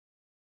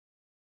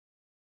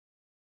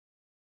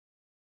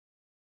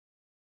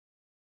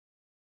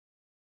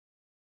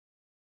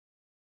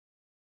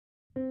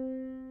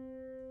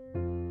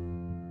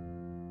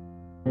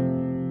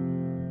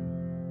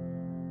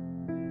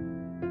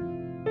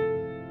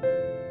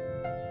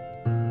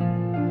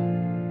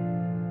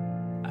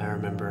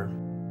remember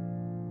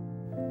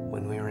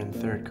when we were in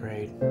 3rd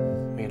grade,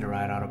 we had to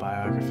write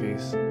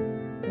autobiographies.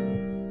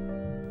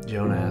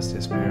 Jonah asked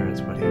his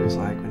parents what he was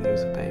like when he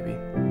was a baby.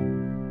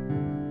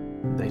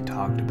 They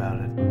talked about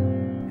it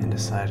and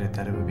decided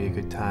that it would be a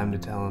good time to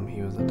tell him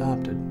he was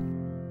adopted.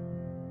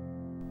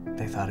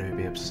 They thought he would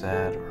be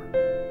upset,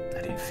 or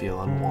that he'd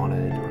feel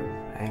unwanted or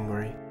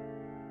angry.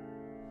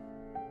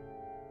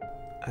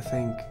 I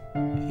think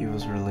he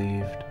was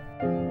relieved.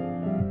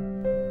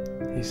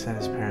 He said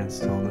his parents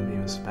told him he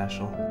was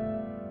special.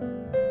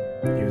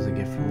 He was a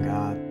gift from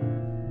God.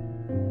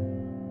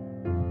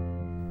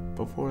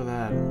 Before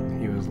that,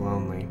 he was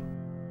lonely.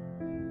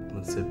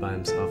 Would sit by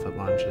himself at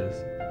lunches.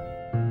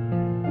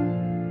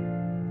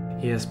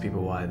 He asked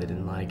people why they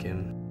didn't like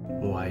him,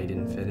 why he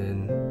didn't fit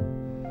in.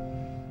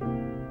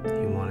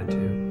 He wanted to.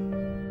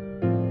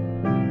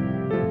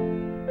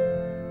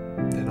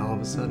 Then all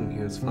of a sudden,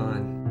 he was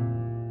fine.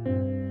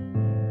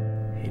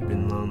 He'd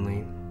been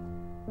lonely.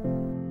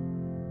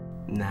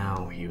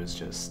 Now he was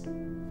just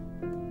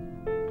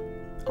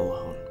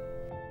alone.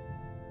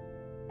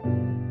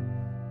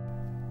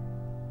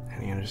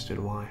 And he understood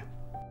why.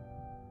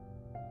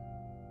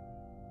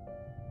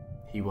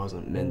 He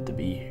wasn't meant to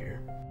be here.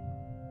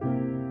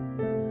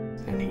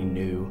 And he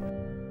knew